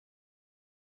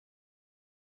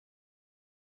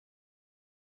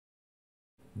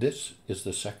This is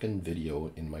the second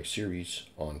video in my series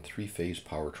on three-phase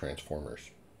power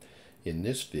transformers. In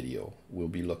this video, we'll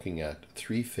be looking at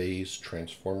three-phase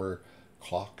transformer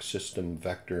clock system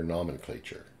vector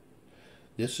nomenclature.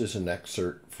 This is an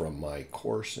excerpt from my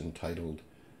course entitled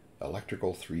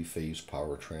Electrical Three-Phase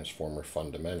Power Transformer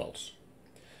Fundamentals.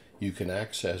 You can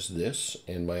access this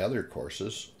and my other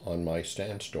courses on my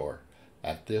Stan Store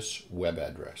at this web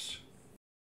address.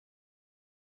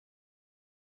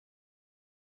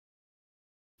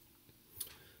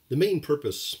 The main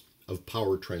purpose of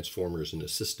power transformers in a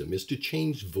system is to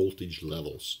change voltage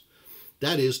levels.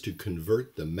 That is, to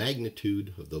convert the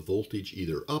magnitude of the voltage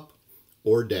either up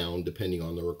or down depending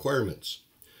on the requirements.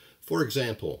 For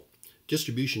example,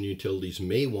 distribution utilities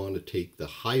may want to take the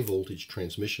high voltage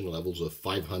transmission levels of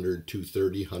 500,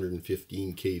 230,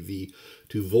 115 kV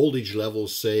to voltage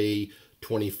levels, say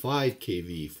 25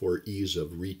 kV, for ease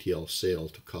of retail sale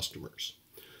to customers.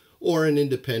 Or an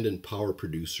independent power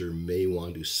producer may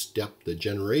want to step the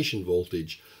generation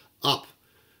voltage up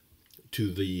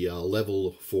to the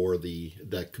level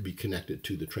that could be connected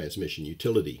to the transmission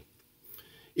utility.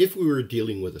 If we were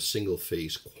dealing with a single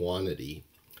phase quantity,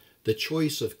 the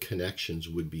choice of connections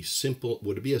would be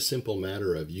a simple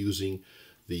matter of using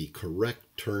the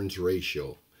correct turns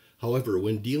ratio. However,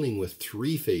 when dealing with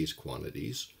three-phase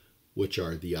quantities, which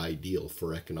are the ideal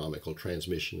for economical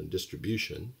transmission and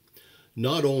distribution,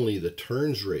 not only the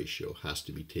turns ratio has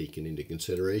to be taken into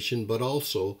consideration, but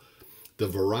also the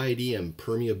variety and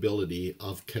permeability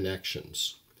of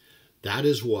connections. That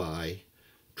is why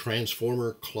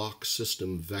transformer clock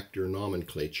system vector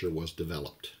nomenclature was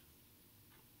developed.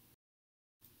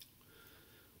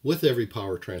 With every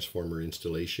power transformer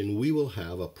installation, we will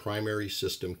have a primary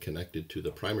system connected to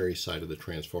the primary side of the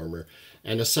transformer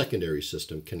and a secondary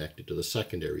system connected to the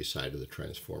secondary side of the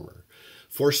transformer.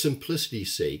 For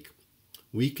simplicity's sake,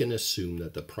 we can assume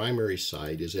that the primary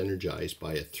side is energized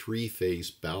by a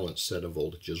three-phase balanced set of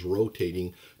voltages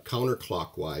rotating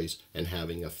counterclockwise and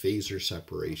having a phasor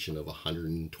separation of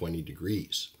 120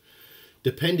 degrees.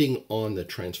 Depending on the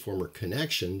transformer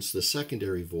connections, the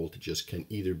secondary voltages can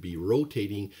either be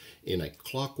rotating in a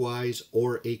clockwise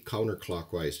or a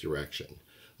counterclockwise direction.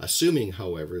 Assuming,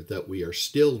 however, that we are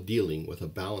still dealing with a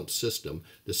balanced system,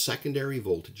 the secondary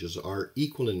voltages are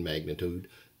equal in magnitude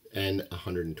and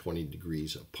 120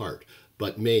 degrees apart,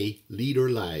 but may lead or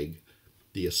lag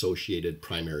the associated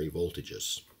primary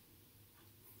voltages.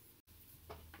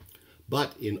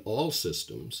 But in all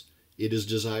systems, it is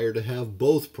desired to have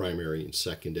both primary and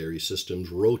secondary systems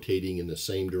rotating in the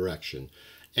same direction,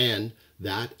 and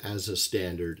that, as a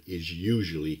standard, is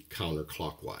usually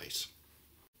counterclockwise.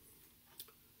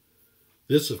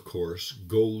 This, of course,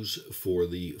 goes for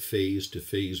the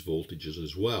phase-to-phase voltages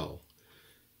as well,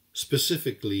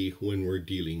 specifically when we're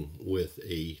dealing with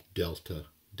a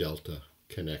delta-delta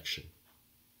connection.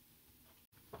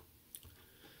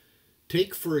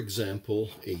 Take, for example,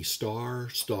 a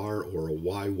star-star or a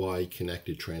Y-Y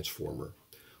connected transformer.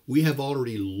 We have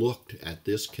already looked at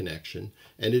this connection,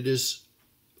 and it is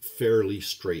fairly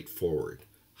straightforward.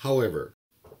 However,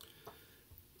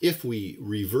 if we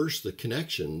reverse the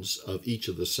connections of each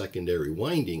of the secondary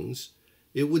windings,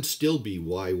 it would still be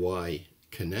Y-Y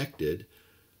connected,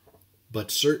 but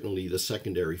certainly the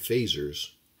secondary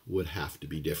phasors would have to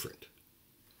be different.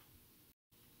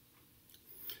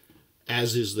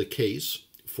 As is the case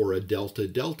for a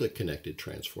delta-delta connected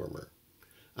transformer.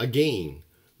 Again,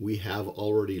 we have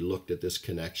already looked at this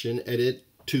connection, and it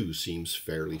too seems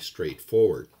fairly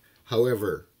straightforward.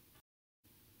 However,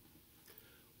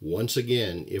 once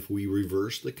again, if we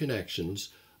reverse the connections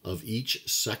of each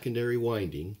secondary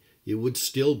winding, it would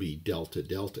still be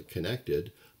delta-delta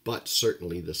connected, but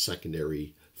certainly the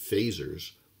secondary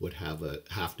phasors would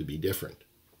have to be different.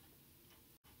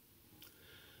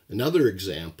 Another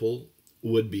example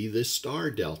would be the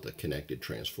star-delta connected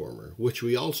transformer, which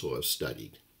we also have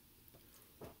studied.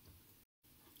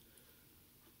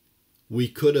 We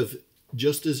could have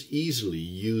just as easily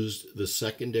used the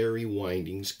secondary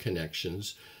windings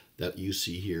connections that you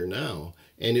see here now,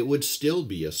 and it would still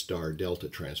be a star-delta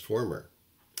transformer.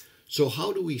 So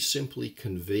how do we simply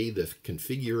convey the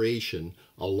configuration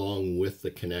along with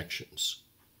the connections?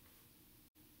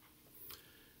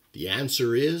 The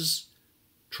answer is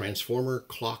transformer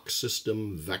clock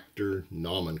system vector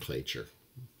nomenclature.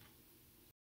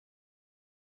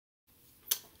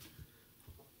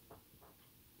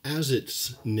 As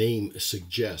its name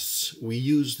suggests, we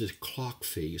use the clock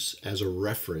face as a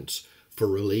reference for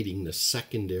relating the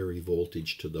secondary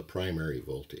voltage to the primary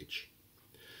voltage.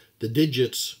 The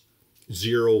digits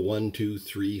 0, 1, 2,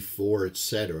 3, 4,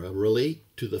 etc. relate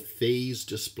to the phase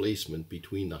displacement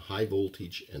between the high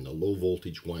voltage and the low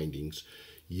voltage windings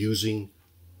using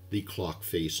the clock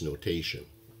face notation.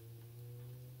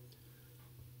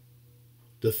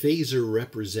 The phasor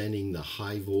representing the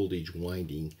high voltage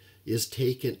winding is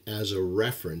taken as a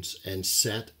reference and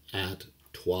set at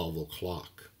 12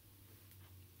 o'clock.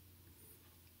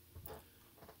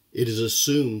 It is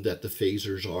assumed that the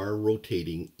phasors are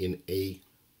rotating in a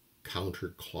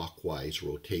counterclockwise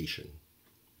rotation.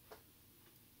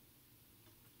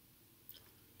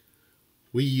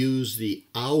 We use the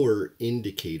hour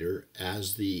indicator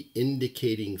as the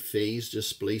indicating phase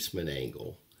displacement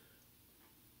angle.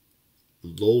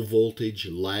 Low voltage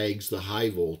lags the high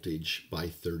voltage by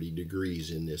 30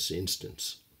 degrees in this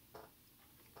instance.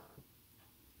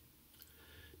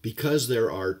 Because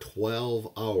there are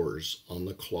 12 hours on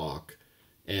the clock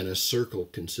and a circle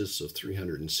consists of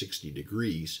 360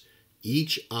 degrees,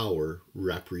 each hour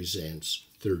represents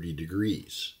 30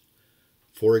 degrees.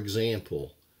 For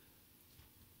example,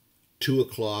 2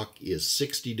 o'clock is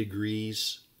 60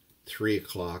 degrees, 3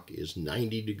 o'clock is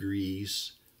 90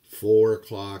 degrees, 4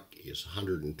 o'clock is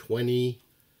 120,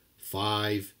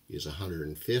 5 is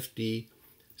 150,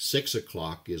 6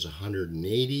 o'clock is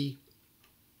 180,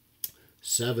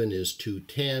 7 is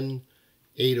 210,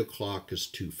 8 o'clock is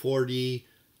 240,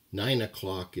 9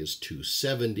 o'clock is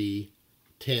 270,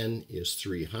 10 is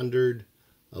 300,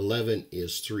 11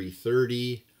 is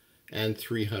 330, and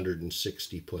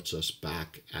 360 puts us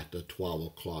back at the 12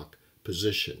 o'clock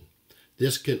position.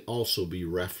 This can also be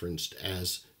referenced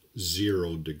as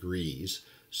 0 degrees,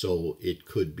 so it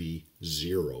could be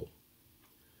 0.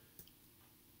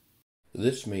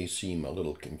 This may seem a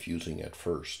little confusing at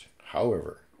first.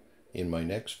 However, in my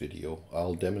next video,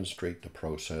 I'll demonstrate the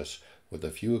process with a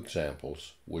few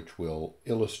examples which will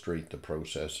illustrate the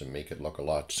process and make it look a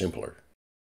lot simpler.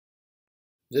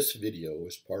 This video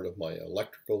is part of my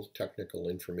Electrical Technical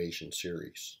Information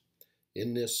series.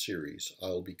 In this series,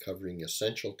 I'll be covering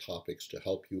essential topics to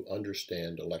help you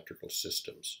understand electrical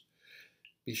systems.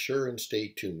 Be sure and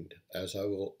stay tuned, as I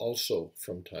will also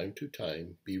from time to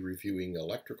time be reviewing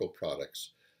electrical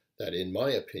products that, in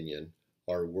my opinion,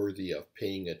 are worthy of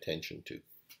paying attention to.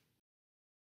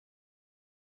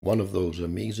 One of those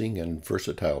amazing and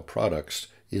versatile products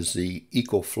is the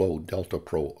𝐃𝐈𝐒𝐂𝐋𝐀 Delta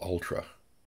Pro Ultra,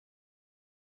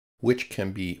 which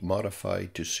can be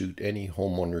modified to suit any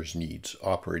homeowner's needs,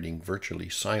 operating virtually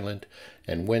silent,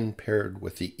 and when paired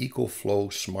with the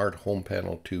𝐃𝐈𝐒𝐂 Smart Home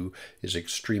Panel 2 is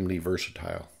extremely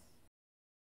versatile.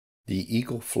 The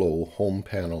𝐃𝐈𝐒𝐂 Home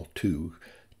Panel 2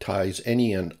 ties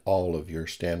any and all of your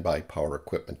standby power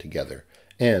equipment together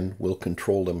and will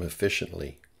control them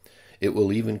efficiently. It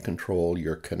will even control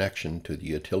your connection to the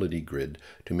utility grid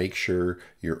to make sure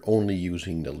you're only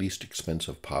using the least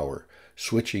expensive power,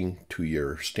 switching to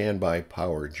your standby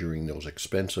power during those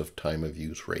expensive time of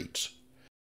use rates.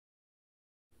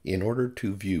 In order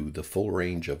to view the full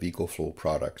range of 𝐃𝐈𝐒𝐂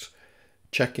products,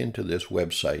 check into this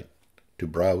website to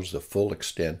browse the full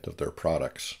extent of their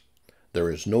products.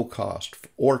 There is no cost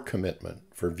or commitment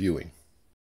for viewing.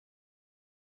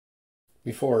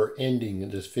 Before ending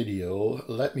this video,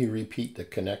 let me repeat the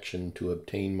connection to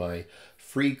obtain my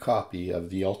free copy of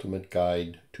the Ultimate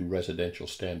Guide to Residential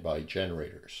Standby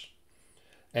Generators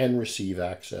and receive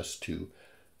access to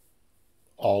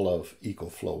all of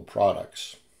𝐃𝐈𝐒𝐂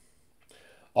products.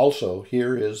 Also,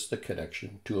 here is the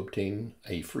connection to obtain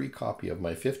a free copy of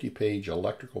my 50-page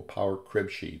electrical power crib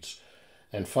sheets.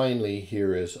 And finally,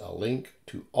 here is a link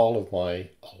to all of my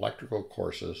electrical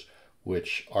courses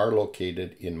which are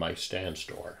located in my stand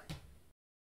store.